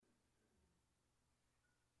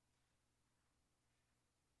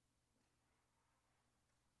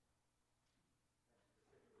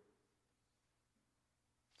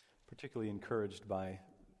particularly encouraged by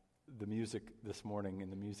the music this morning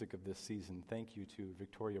and the music of this season. Thank you to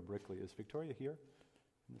Victoria Brickley. Is Victoria here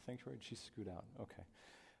in the sanctuary? Did she scoot out? Okay.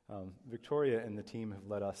 Victoria and the team have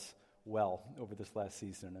led us well over this last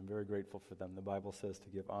season, and I'm very grateful for them. The Bible says to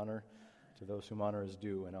give honor to those whom honor is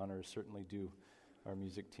due, and honor is certainly due our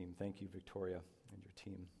music team. Thank you, Victoria, and your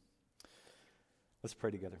team. Let's pray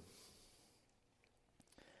together.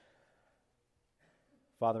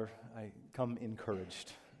 Father, I come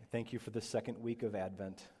encouraged. I thank you for the second week of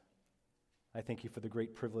Advent. I thank you for the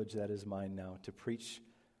great privilege that is mine now to preach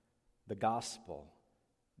the gospel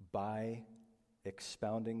by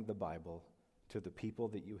expounding the Bible to the people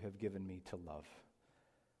that you have given me to love.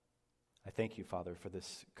 I thank you, Father, for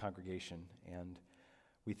this congregation, and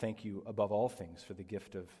we thank you above all things for the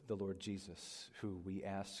gift of the Lord Jesus, who we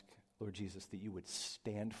ask, Lord Jesus, that you would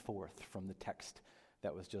stand forth from the text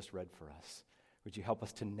that was just read for us. Would you help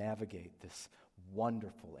us to navigate this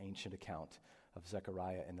wonderful ancient account of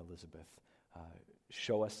Zechariah and Elizabeth?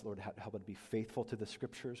 Show us, Lord, how to be faithful to the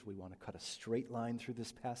Scriptures. We want to cut a straight line through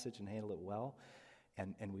this passage and handle it well.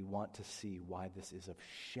 And we want to see why this is of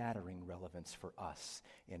shattering relevance for us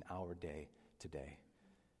in our day today.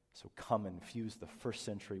 So come and fuse the first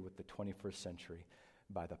century with the 21st century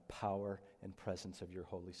by the power and presence of your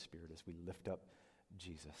Holy Spirit as we lift up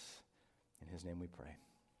Jesus. In his name we pray.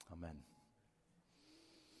 Amen.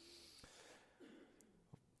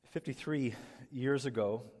 53 years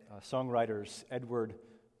ago, songwriters Edward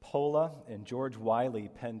Pola and George Wiley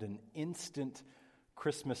penned an instant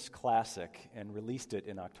Christmas classic and released it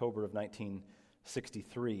in October of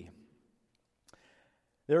 1963.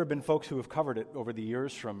 There have been folks who have covered it over the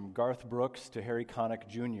years, from Garth Brooks to Harry Connick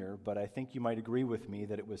Jr., but I think you might agree with me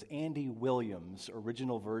that it was Andy Williams'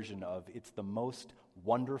 original version of "It's the Most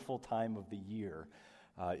Wonderful Time of the Year"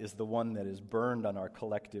 is the one that is burned on our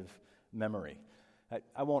collective memory.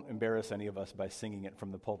 I won't embarrass any of us by singing it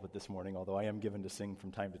from the pulpit this morning, although I am given to sing from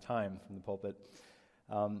time to time from the pulpit.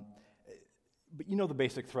 But you know the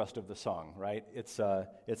basic thrust of the song, right? It's a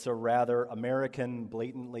rather American,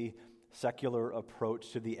 blatantly secular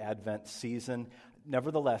approach to the Advent season.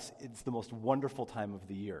 Nevertheless, it's the most wonderful time of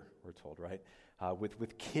the year, we're told, right?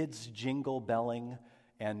 With kids jingle belling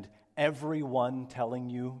and everyone telling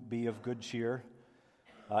you, be of good cheer.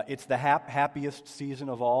 It's the happiest season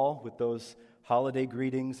of all, with those holiday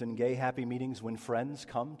greetings and gay happy meetings when friends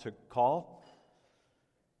come to call.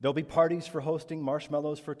 There'll be parties for hosting,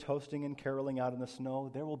 marshmallows for toasting, and caroling out in the snow.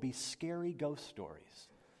 There will be scary ghost stories.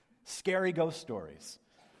 Scary ghost stories.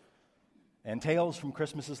 And tales from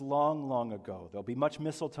Christmases long, long ago. There'll be much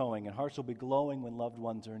mistletoeing, and hearts will be glowing when loved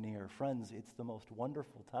ones are near. Friends, it's the most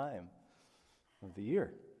wonderful time of the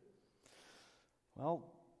year. Well,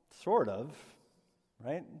 sort of,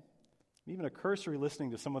 right? Even a cursory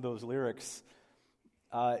listening to some of those lyrics,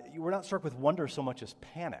 we're not struck with wonder so much as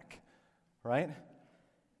panic, right?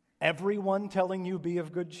 Everyone telling you be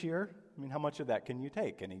of good cheer. I mean, how much of that can you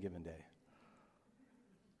take any given day?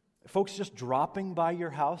 Folks just dropping by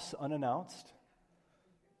your house unannounced.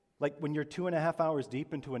 Like when you're 2.5 hours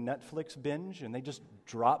deep into a Netflix binge and they just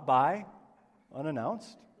drop by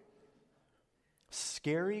unannounced.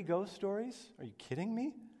 Scary ghost stories? Are you kidding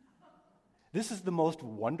me? This is the most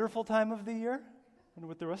wonderful time of the year? I wonder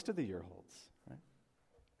what the rest of the year holds, right?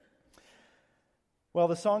 Well,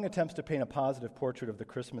 the song attempts to paint a positive portrait of the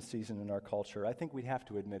Christmas season in our culture. I think we'd have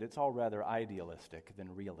to admit it's all rather idealistic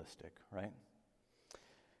than realistic, right?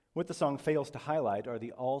 What the song fails to highlight are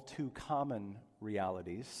the all too common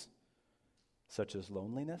realities, such as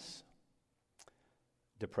loneliness,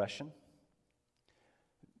 depression,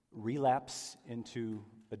 relapse into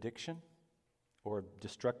addiction, or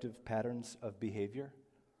destructive patterns of behavior.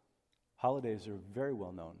 Holidays are very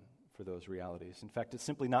well known for those realities. In fact, it's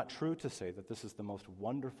simply not true to say that this is the most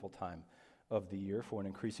wonderful time of the year for an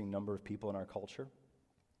increasing number of people in our culture.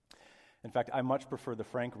 In fact, I much prefer the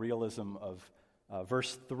frank realism of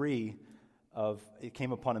verse 3 of "It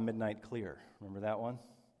came upon a midnight clear." Remember that one?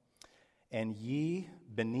 "And ye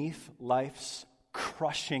beneath life's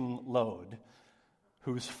crushing load,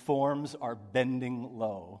 whose forms are bending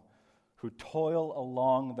low, who toil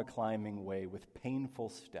along the climbing way with painful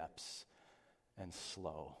steps and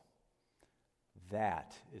slow."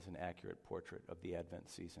 That is an accurate portrait of the Advent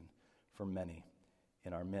season for many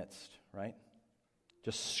in our midst, right?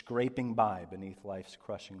 Just scraping by beneath life's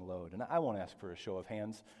crushing load. And I won't ask for a show of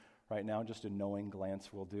hands right now, just a knowing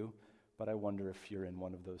glance will do. But I wonder if you're in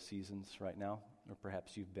one of those seasons right now, or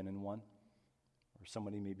perhaps you've been in one, or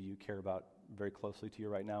somebody maybe you care about very closely to you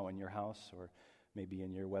right now in your house, or maybe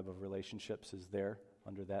in your web of relationships is there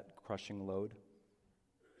under that crushing load.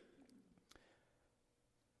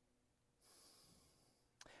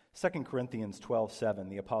 2 Corinthians 12:7,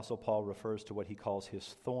 the Apostle Paul refers to what he calls his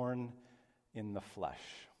thorn in the flesh.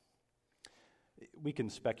 We can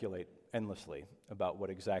speculate endlessly about what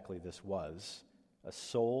exactly this was. A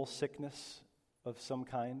soul sickness of some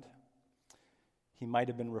kind. He might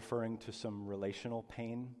have been referring to some relational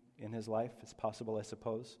pain in his life. It's possible, I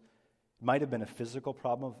suppose. It might have been a physical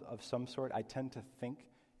problem of some sort. I tend to think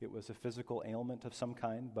it was a physical ailment of some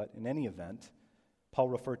kind, but in any event, Paul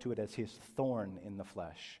referred to it as his thorn in the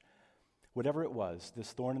flesh. Whatever it was,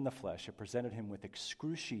 this thorn in the flesh, it presented him with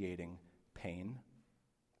excruciating pain.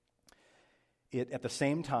 It, at the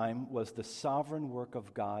same time, was the sovereign work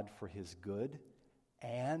of God for his good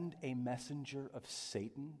and a messenger of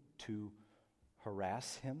Satan to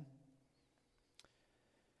harass him.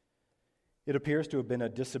 It appears to have been a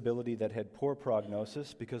disability that had poor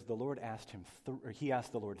prognosis because the Lord asked him, he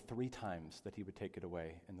asked the Lord 3 times that he would take it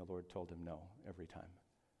away, and the Lord told him no every time.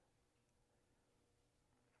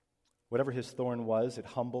 Whatever his thorn was, it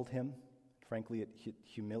humbled him. Frankly, it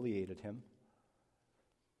humiliated him.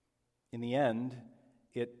 In the end,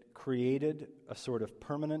 it created a sort of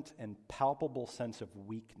permanent and palpable sense of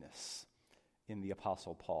weakness in the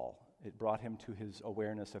Apostle Paul. It brought him to his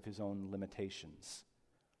awareness of his own limitations.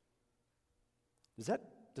 Does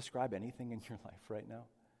that describe anything in your life right now?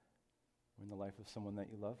 Or in the life of someone that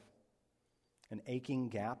you love? An aching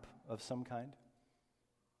gap of some kind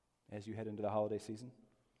as you head into the holiday season?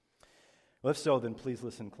 Well, if so, then please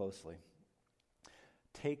listen closely.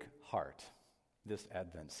 Take heart this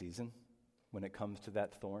Advent season when it comes to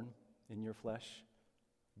that thorn in your flesh.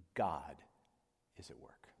 God is at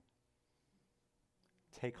work.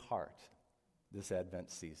 Take heart this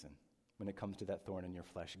Advent season when it comes to that thorn in your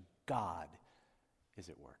flesh. God is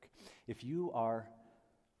at work. If you are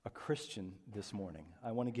a Christian this morning,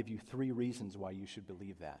 I want to give you 3 reasons why you should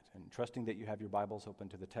believe that. And trusting that you have your Bibles open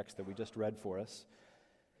to the text that we just read for us,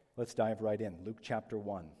 let's dive right in. Luke chapter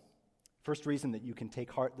 1. First reason that you can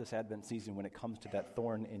take heart this Advent season when it comes to that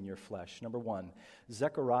thorn in your flesh. Number 1,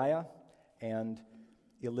 Zechariah and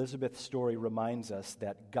Elizabeth's story reminds us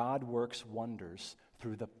that God works wonders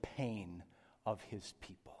through the pain of his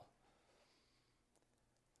people.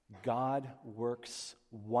 God works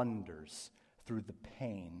wonders through the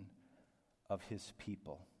pain of his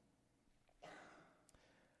people.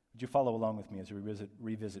 Would you follow along with me as we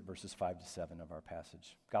revisit verses 5 to 7 of our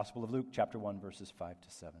passage? Gospel of Luke, chapter 1, verses 5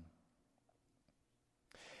 to 7.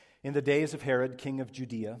 In the days of Herod, king of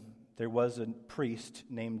Judea, there was a priest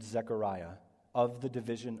named Zechariah of the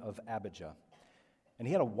division of Abijah. And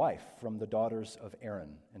he had a wife from the daughters of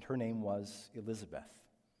Aaron, and her name was Elizabeth.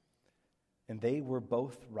 And they were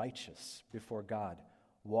both righteous before God,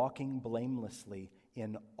 walking blamelessly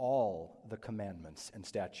in all the commandments and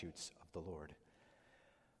statutes of the Lord.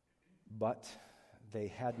 But they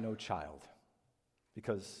had no child,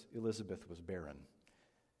 because Elizabeth was barren,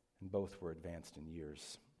 and both were advanced in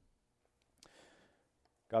years.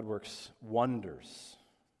 God works wonders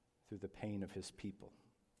through the pain of his people.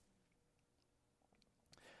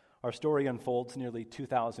 Our story unfolds nearly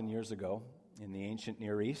 2,000 years ago in the ancient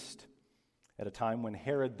Near East, at a time when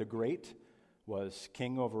Herod the Great was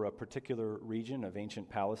king over a particular region of ancient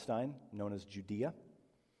Palestine known as Judea.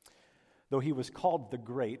 Though he was called the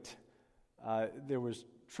Great, there was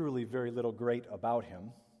truly very little great about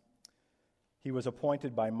him. He was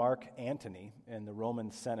appointed by Mark Antony in the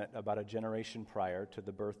Roman Senate about a generation prior to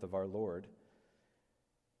the birth of our Lord.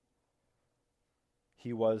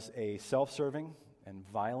 He was a self-serving and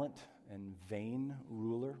violent and vain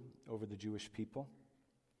ruler over the Jewish people.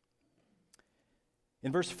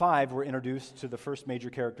 In verse 5, we're introduced to the first major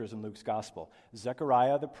characters in Luke's gospel,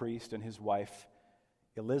 Zechariah the priest and his wife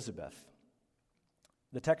Elizabeth.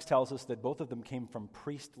 The text tells us that both of them came from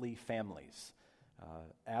priestly families,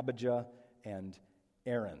 Abijah and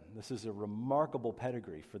Aaron. This is a remarkable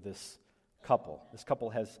pedigree for this couple. This couple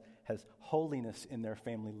has holiness in their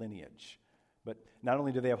family lineage. But not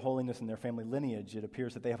only do they have holiness in their family lineage, it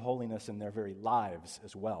appears that they have holiness in their very lives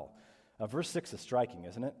as well. Verse 6 is striking,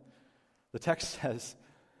 isn't it? The text says,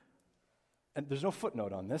 and there's no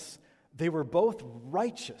footnote on this, they were both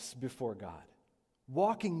righteous before God,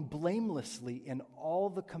 walking blamelessly in all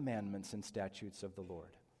the commandments and statutes of the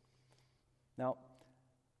Lord. Now,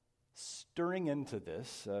 stirring into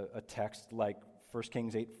this, a text like 1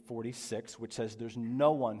 Kings 8:46, which says there's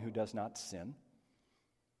no one who does not sin,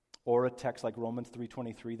 or a text like Romans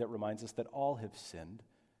 3:23 that reminds us that all have sinned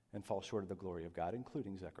and fall short of the glory of God,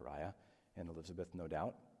 including Zechariah and Elizabeth, no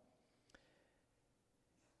doubt.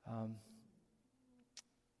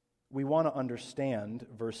 We want to understand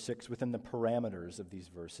verse 6 within the parameters of these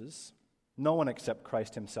verses. No one except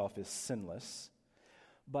Christ himself is sinless,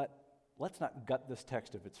 but let's not gut this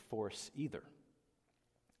text of its force either.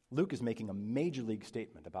 Luke is making a major league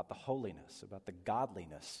statement about the holiness, about the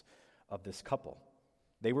godliness of this couple.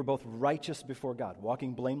 They were both righteous before God,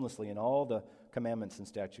 walking blamelessly in all the commandments and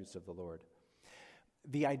statutes of the Lord.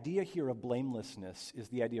 The idea here of blamelessness is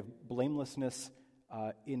the idea of blamelessness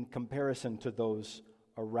in comparison to those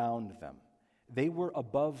around them. They were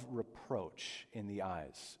above reproach in the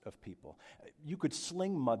eyes of people. You could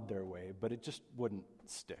sling mud their way, but it just wouldn't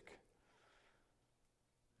stick.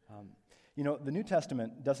 The New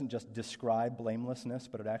Testament doesn't just describe blamelessness,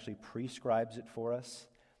 but it actually prescribes it for us,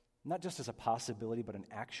 not just as a possibility, but an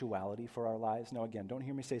actuality for our lives. Now, again, don't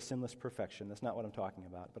hear me say sinless perfection. That's not what I'm talking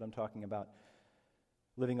about, but I'm talking about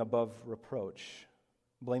living above reproach,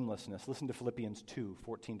 blamelessness. Listen to Philippians 2,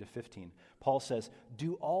 14 to 15. Paul says,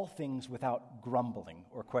 "Do all things without grumbling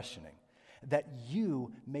or questioning, that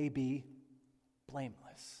you may be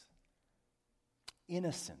blameless,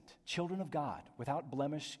 innocent, children of God, without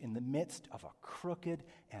blemish in the midst of a crooked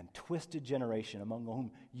and twisted generation among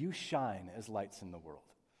whom you shine as lights in the world."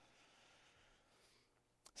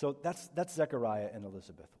 So that's Zechariah and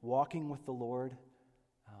Elizabeth, walking with the Lord,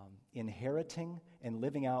 inheriting and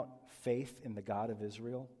living out faith in the God of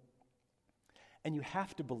Israel. And you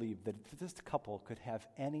have to believe that if this couple could have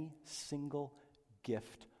any single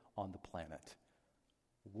gift on the planet,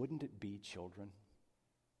 wouldn't it be children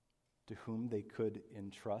to whom they could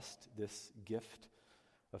entrust this gift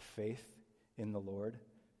of faith in the Lord?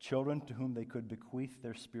 Children to whom they could bequeath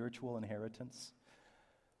their spiritual inheritance?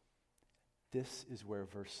 This is where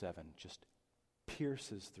verse 7 just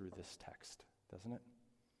pierces through this text, doesn't it?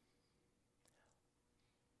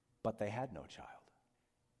 But they had no child.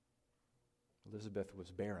 Elizabeth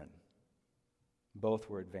was barren. Both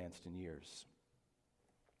were advanced in years.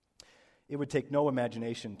 It would take no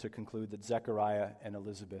imagination to conclude that Zechariah and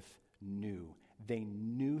Elizabeth knew. They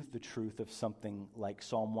knew the truth of something like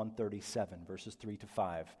Psalm 137, verses 3 to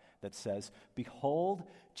 5, that says, "Behold,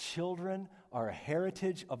 children are a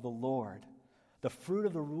heritage of the Lord. The fruit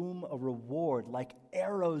of the womb a reward, like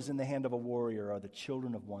arrows in the hand of a warrior are the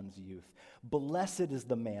children of one's youth. Blessed is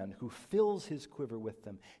the man who fills his quiver with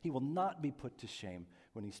them. He will not be put to shame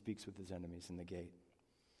when he speaks with his enemies in the gate."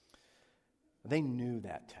 They knew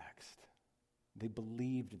that text. They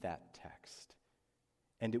believed that text.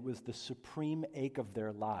 And it was the supreme ache of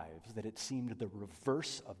their lives that it seemed the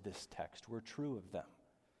reverse of this text were true of them.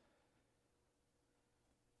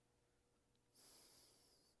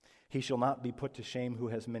 "He shall not be put to shame who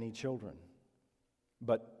has many children."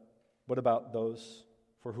 But what about those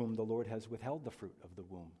for whom the Lord has withheld the fruit of the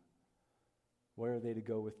womb? Where are they to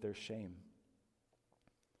go with their shame?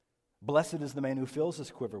 "Blessed is the man who fills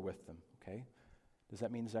his quiver with them." Okay, does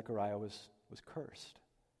that mean Zechariah was cursed?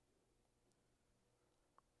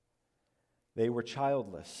 They were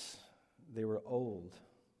childless. They were old.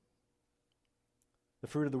 The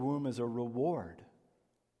fruit of the womb is a reward.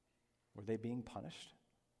 Were they being punished?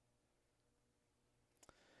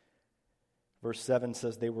 Verse 7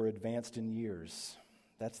 says they were advanced in years.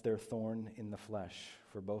 That's their thorn in the flesh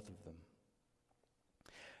for both of them.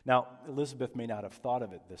 Now, Elizabeth may not have thought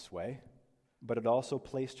of it this way, but it also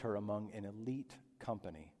placed her among an elite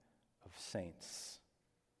company of saints.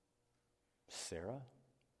 Sarah,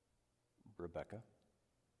 Rebecca,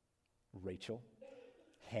 Rachel,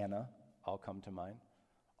 Hannah all come to mind.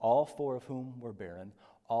 All four of whom were barren.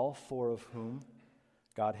 All four of whom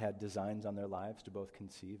God had designs on their lives to both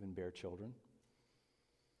conceive and bear children.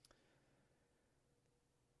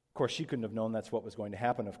 Of course, she couldn't have known that's what was going to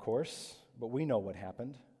happen, of course, but we know what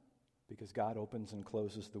happened because God opens and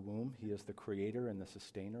closes the womb. He is the creator and the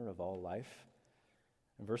sustainer of all life.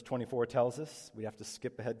 And verse 24 tells us, we have to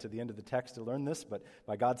skip ahead to the end of the text to learn this, but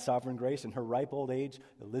by God's sovereign grace, in her ripe old age,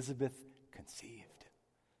 Elizabeth conceived.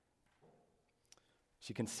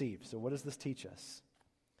 She conceived. So what does this teach us?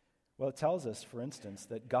 Well, it tells us, for instance,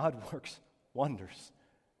 that God works wonders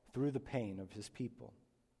through the pain of his people.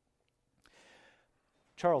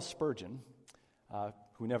 Charles Spurgeon,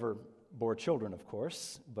 who never bore children, of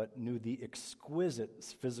course, but knew the exquisite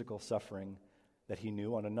physical suffering that he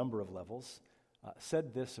knew on a number of levels,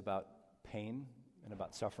 said this about pain and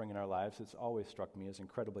about suffering in our lives. It's always struck me as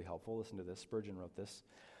incredibly helpful. Listen to this. Spurgeon wrote this.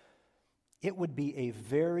 "It would be a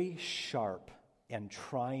very sharp and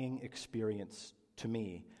trying experience to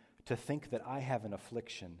me to think that I have an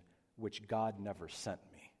affliction which God never sent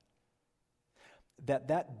me.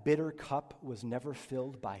 That bitter cup was never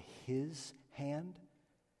filled by his hand,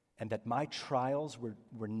 and that my trials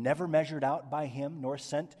were never measured out by him nor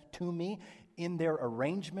sent to me in their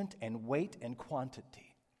arrangement and weight and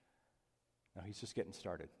quantity." Now he's just getting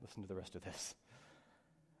started. Listen to the rest of this.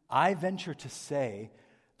 "I venture to say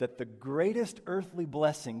that the greatest earthly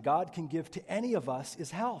blessing God can give to any of us is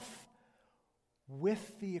health,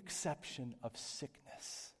 with the exception of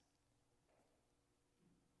sickness.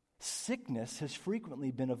 Sickness has frequently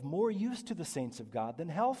been of more use to the saints of God than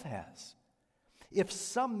health has. If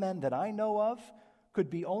some men that I know of could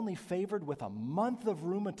be only favored with a month of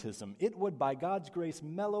rheumatism, it would, by God's grace,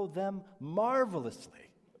 mellow them marvelously.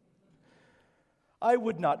 I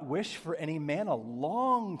would not wish for any man a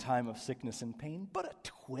long time of sickness and pain, but a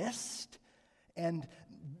twist. And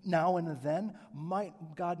now and then,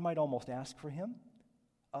 God might almost ask for him.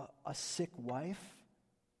 A sick wife,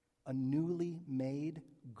 a newly made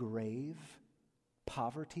grave,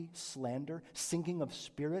 poverty, slander, sinking of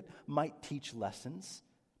spirit might teach lessons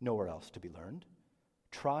nowhere else to be learned.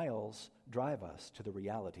 Trials drive us to the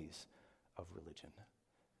realities of religion.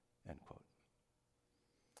 End quote.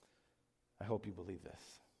 I hope you believe this,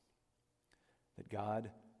 that God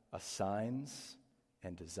assigns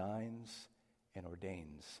and designs and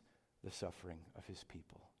ordains the suffering of his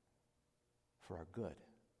people for our good.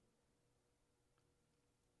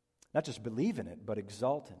 Not just believe in it, but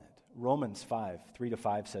exalt in it. Romans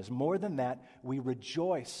 5:3-5 says, "More than that, we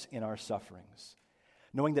rejoice in our sufferings,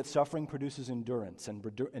 knowing that suffering produces endurance, and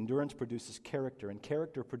endurance produces character, and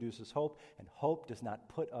character produces hope, and hope does not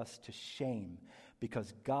put us to shame,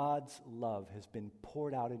 because God's love has been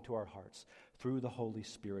poured out into our hearts through the Holy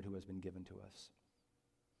Spirit who has been given to us."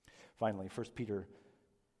 Finally, 1 Peter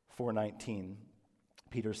 4:19,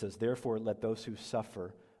 Peter says, "Therefore let those who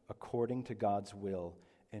suffer according to God's will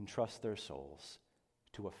entrust their souls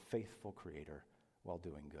to a faithful Creator while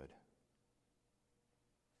doing good."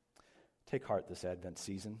 Take heart this Advent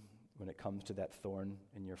season when it comes to that thorn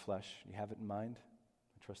in your flesh. You have it in mind?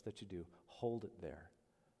 I trust that you do. Hold it there.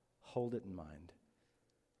 Hold it in mind.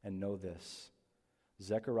 And know this: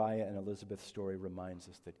 Zechariah and Elizabeth's story reminds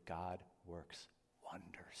us that God works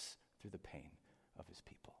wonders through the pain of his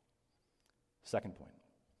people. Second point.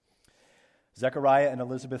 Zechariah and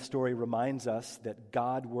Elizabeth's story reminds us that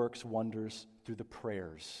God works wonders through the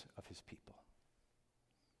prayers of his people.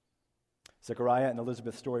 Zechariah and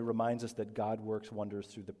Elizabeth's story reminds us that God works wonders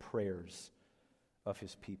through the prayers of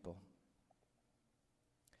his people.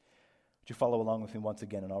 Would you follow along with me once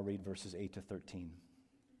again, and I'll read verses 8-13.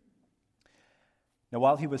 "Now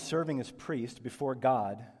while he was serving as priest before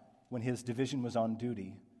God, when his division was on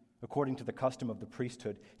duty, according to the custom of the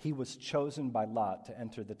priesthood, he was chosen by lot to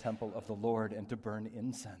enter the temple of the Lord and to burn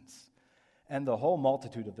incense. And the whole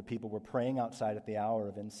multitude of the people were praying outside at the hour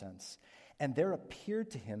of incense. And there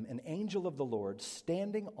appeared to him an angel of the Lord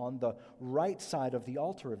standing on the right side of the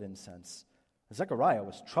altar of incense. Zechariah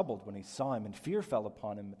was troubled when he saw him, and fear fell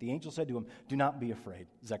upon him. The angel said to him, 'Do not be afraid,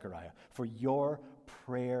 Zechariah, for your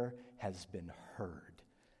prayer has been heard,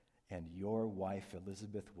 and your wife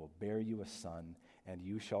Elizabeth will bear you a son, and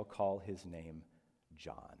you shall call his name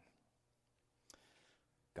John.'"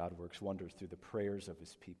 God works wonders through the prayers of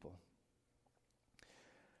his people.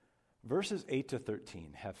 Verses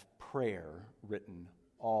 8-13 have prayer written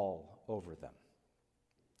all over them.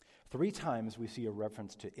 3 times we see a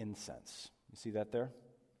reference to incense. You see that there?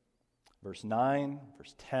 Verse 9,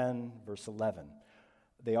 verse 10, verse 11.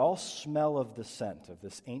 They all smell of the scent of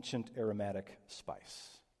this ancient aromatic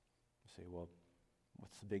spice. You say, well,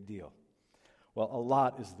 what's the big deal? Well, a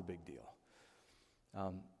lot is the big deal.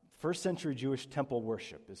 First century Jewish temple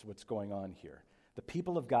worship is what's going on here. The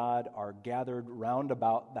people of God are gathered round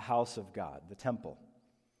about the house of God, the temple.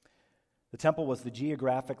 The temple was the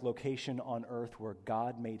geographic location on earth where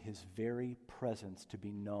God made his very presence to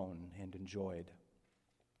be known and enjoyed.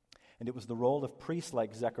 And it was the role of priests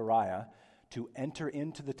like Zechariah to enter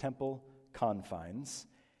into the temple confines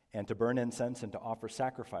and to burn incense and to offer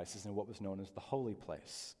sacrifices in what was known as the holy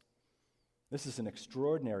place. This is an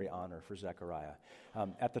extraordinary honor for Zechariah.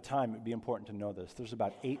 At the time, it would be important to know this. There's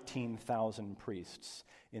about 18,000 priests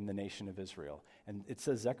in the nation of Israel. And it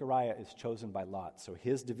says Zechariah is chosen by lot. So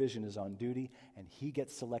his division is on duty, and he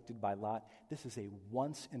gets selected by lot. This is a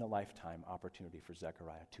once-in-a-lifetime opportunity for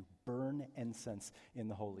Zechariah to burn incense in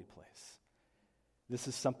the holy place. This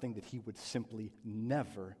is something that he would simply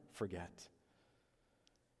never forget.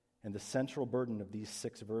 And the central burden of these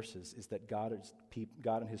 6 verses is that God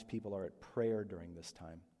and his people are at prayer during this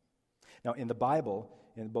time. Now, in the Bible,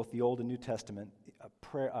 in both the Old and New Testament,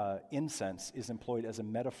 incense is employed as a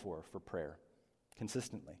metaphor for prayer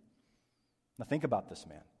consistently. Now, think about this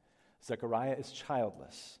man. Zechariah is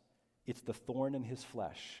childless. It's the thorn in his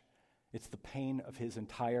flesh. It's the pain of his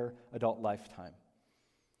entire adult lifetime.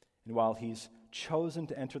 And while he's chosen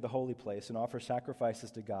to enter the holy place and offer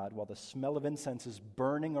sacrifices to God, while the smell of incense is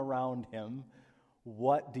burning around him,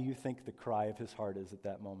 what do you think the cry of his heart is at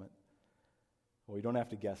that moment? Well, you don't have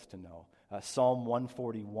to guess to know. Psalm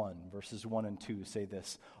 141, verses 1 and 2 say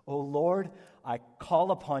this: O Lord, I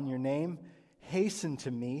call upon your name. Hasten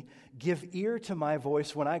to me. Give ear to my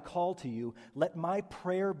voice when I call to you. Let my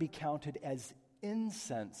prayer be counted as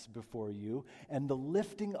incense before you, and the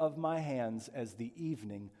lifting of my hands as the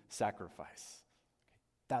evening sacrifice.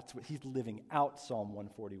 That's what he's living out, Psalm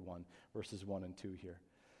 141, verses 1 and 2 here.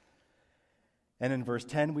 And in verse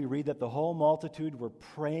 10, we read that the whole multitude were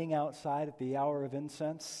praying outside at the hour of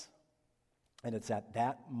incense. And it's at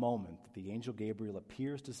that moment that the angel Gabriel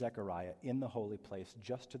appears to Zechariah in the holy place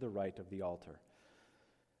just to the right of the altar.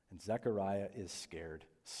 And Zechariah is scared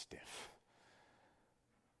stiff.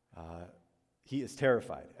 He is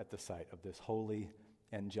terrified at the sight of this holy,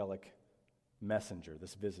 angelic messenger,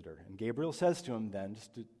 this visitor. And Gabriel says to him then,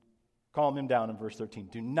 just to calm him down in verse 13,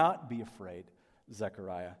 do not be afraid,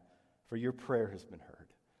 Zechariah, for your prayer has been heard.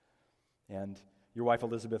 And your wife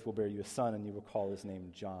Elizabeth will bear you a son, and you will call his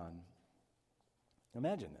name John.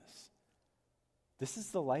 Imagine this. This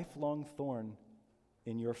is the lifelong thorn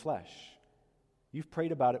in your flesh. You've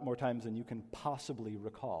prayed about it more times than you can possibly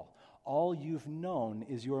recall. All you've known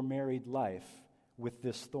is your married life with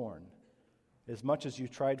this thorn. As much as you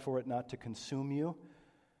tried for it not to consume you,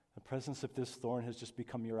 the presence of this thorn has just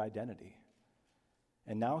become your identity.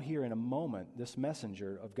 And now here in a moment, this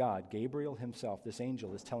messenger of God, Gabriel himself, this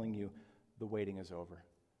angel, is telling you the waiting is over.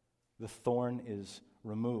 The thorn is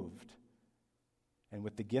removed. And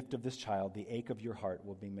with the gift of this child, the ache of your heart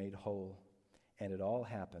will be made whole. And it all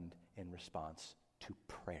happened in response to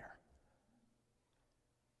prayer.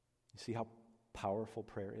 You see how powerful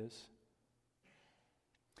prayer is?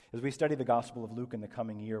 As we study the Gospel of Luke in the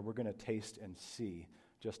coming year, we're going to taste and see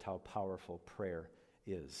just how powerful prayer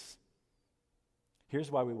is. Here's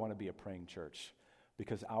why we want to be a praying church.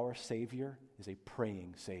 Because our Savior is a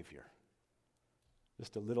praying Savior.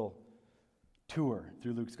 Just a little tour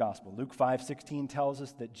through Luke's Gospel. Luke 5:16 tells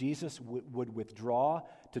us that Jesus would withdraw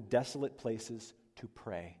to desolate places to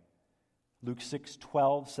pray. Luke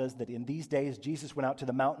 6:12 says that in these days Jesus went out to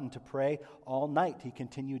the mountain to pray. All night he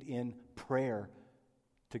continued in prayer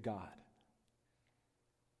to God.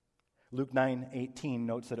 Luke 9:18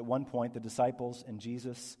 notes that at one point the disciples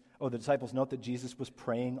note that Jesus was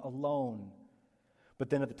praying alone. But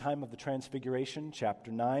then at the time of the Transfiguration,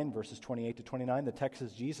 chapter 9, verses 28 to 29, the text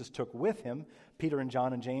says Jesus took with him Peter and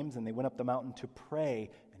John and James, and they went up the mountain to pray,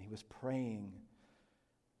 and he was praying.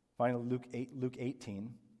 Finally, Luke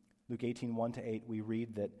 18, 1 to 8, we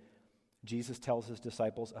read that Jesus tells his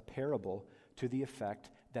disciples a parable to the effect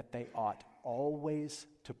that they ought always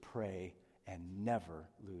to pray and never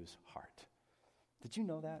lose heart. Did you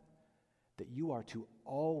know that? That you are to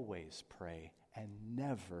always pray and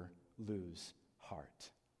never lose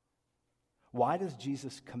heart. Why does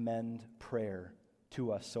Jesus commend prayer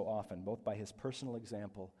to us so often, both by his personal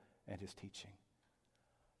example and his teaching?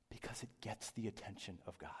 Because it gets the attention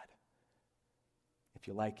of God. If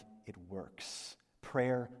you like, it works.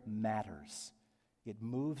 Prayer matters. It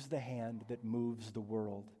moves the hand that moves the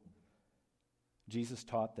world. Jesus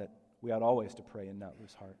taught that we ought always to pray and not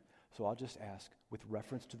lose heart. So I'll just ask, with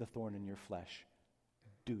reference to the thorn in your flesh,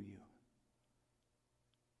 do you?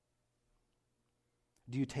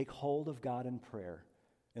 Do you take hold of God in prayer?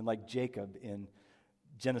 And like Jacob in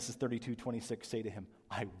Genesis 32:26, say to him,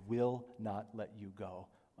 I will not let you go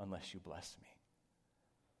unless you bless me.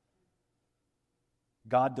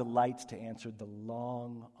 God delights to answer the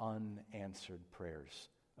long unanswered prayers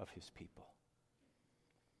of his people.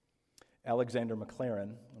 Alexander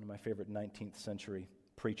Maclaren, one of my favorite 19th century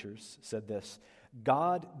preachers, said this: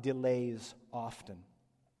 God delays often,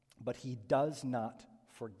 but he does not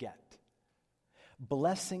forget.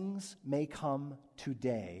 Blessings may come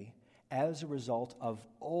today as a result of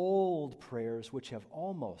old prayers which have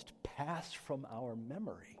almost passed from our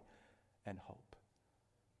memory and hope.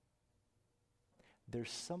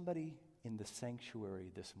 There's somebody in the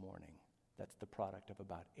sanctuary this morning that's the product of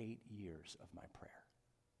about 8 years of my prayer.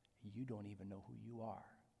 You don't even know who you are,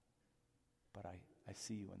 but I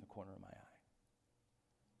see you in the corner of my eye.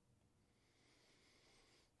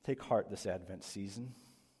 Take heart this Advent season.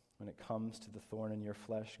 When it comes to the thorn in your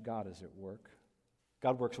flesh, God is at work.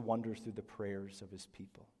 God works wonders through the prayers of his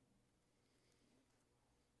people.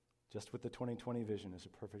 Just with the 2020 vision is a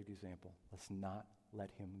perfect example. Let's not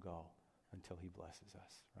let him go until he blesses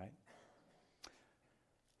us, right?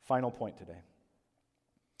 Final point today.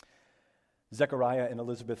 Zechariah and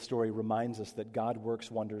Elizabeth's story reminds us that God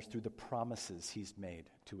works wonders through the promises he's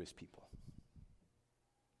made to his people.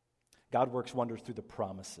 God works wonders through the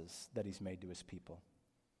promises that he's made to his people.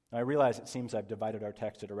 Now, I realize it seems I've divided our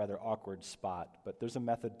text at a rather awkward spot, but there's a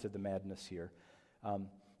method to the madness here.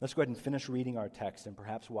 Let's go ahead and finish reading our text and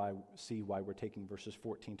perhaps see why we're taking verses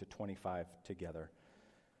 14 to 25 together.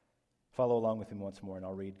 Follow along with me once more, and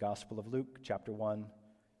I'll read Gospel of Luke, chapter 1,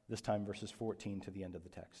 this time verses 14 to the end of the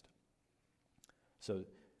text. So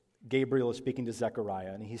Gabriel is speaking to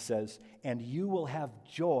Zechariah, and he says, "And you will have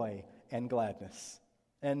joy and gladness,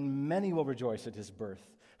 and many will rejoice at his birth,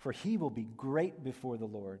 for he will be great before the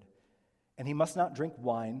Lord. And he must not drink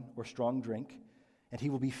wine or strong drink, and he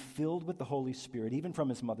will be filled with the Holy Spirit, even from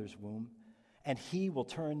his mother's womb. And he will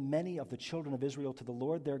turn many of the children of Israel to the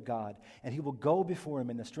Lord their God, and he will go before him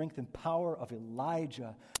in the strength and power of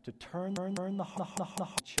Elijah to turn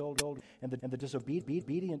the children and the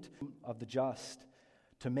disobedient of the just,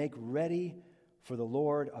 to make ready for the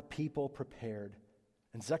Lord a people prepared."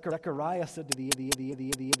 And Zechariah said to the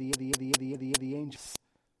angel,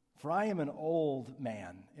 "For I am an old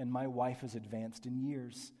man, and my wife is advanced in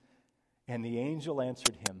years." And the angel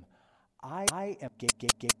answered him, "I am